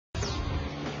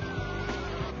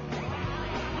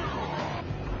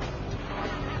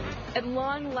At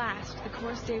long last, the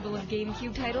core stable of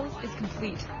GameCube titles is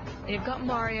complete. They've got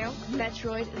Mario,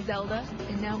 Metroid, Zelda,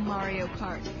 and now Mario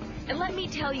Kart. And let me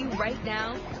tell you right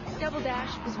now, Double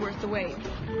Dash is worth the wait.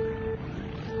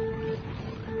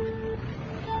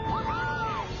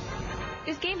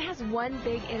 This game has one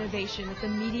big innovation that's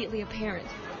immediately apparent.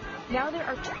 Now there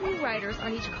are 2 riders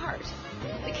on each kart.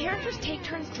 The characters take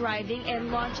turns driving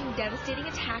and launching devastating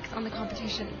attacks on the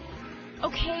competition.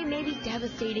 Okay, maybe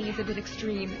devastating is a bit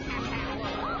extreme.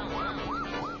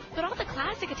 But all the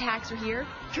classic attacks are here.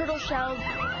 Turtle shells,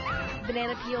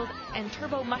 banana peels, and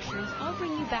turbo mushrooms all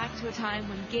bring you back to a time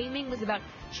when gaming was about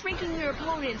shrinking your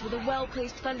opponents with a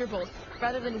well-placed thunderbolt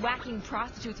rather than whacking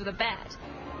prostitutes with a bat.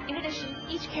 In addition,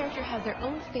 each character has their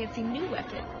own fancy new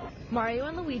weapon. Mario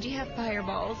and Luigi have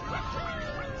fireballs.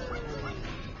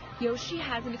 Yoshi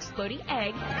has an exploding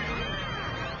egg.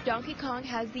 Donkey Kong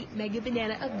has the Mega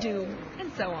Banana of Doom,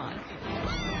 and so on.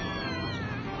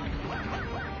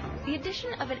 The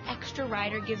addition of an extra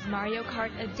rider gives Mario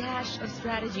Kart a dash of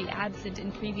strategy absent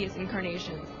in previous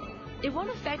incarnations. It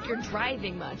won't affect your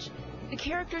driving much. The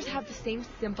characters have the same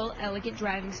simple, elegant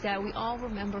driving style we all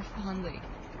remember fondly.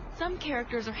 Some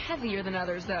characters are heavier than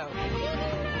others, though.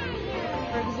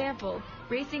 For example,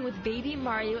 racing with baby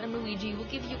Mario and Luigi will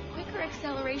give you quicker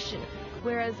acceleration,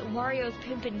 whereas Wario's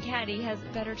Pimpin' Caddy has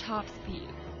better top speed.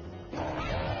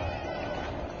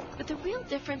 But the real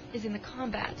difference is in the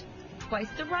combat. Twice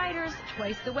the riders,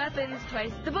 twice the weapons,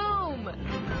 twice the boom!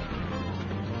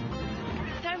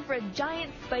 Time for a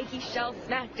giant spiky shell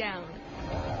smackdown.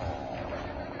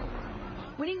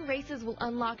 Winning races will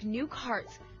unlock new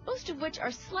karts, most of which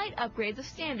are slight upgrades of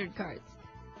standard karts.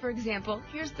 For example,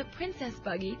 here's the Princess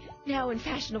Buggy, now in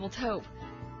fashionable taupe.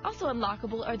 Also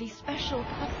unlockable are the special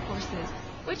cup courses,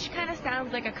 which kind of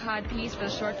sounds like a cod piece for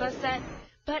the short bus set,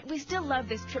 but we still love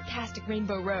this trip-tastic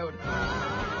Rainbow Road.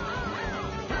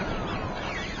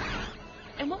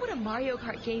 And what would a Mario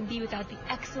Kart game be without the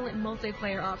excellent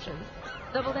multiplayer options?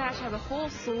 Double Dash has a whole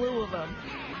slew of them.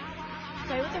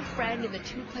 Play with a friend in the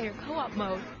 2-player co-op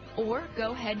mode, or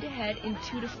go head-to-head in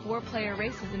 2 to 4-player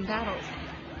races and battles.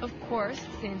 Of course,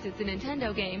 since it's a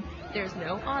Nintendo game, there's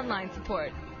no online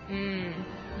support.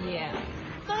 Yeah.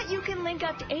 But you can link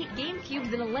up to 8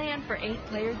 GameCubes in a LAN for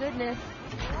 8-player goodness.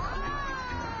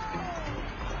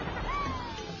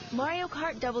 Mario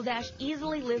Kart Double Dash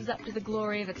easily lives up to the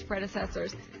glory of its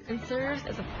predecessors and serves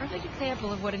as a perfect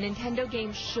example of what a Nintendo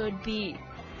game should be.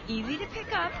 Easy to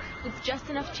pick up, with just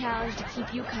enough challenge to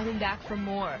keep you coming back for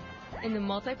more. And the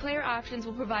multiplayer options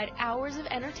will provide hours of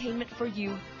entertainment for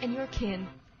you and your kin.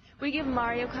 We give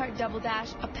Mario Kart Double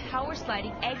Dash a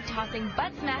power-sliding, egg-tossing,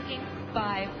 butt-smacking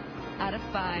 5 out of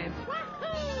 5.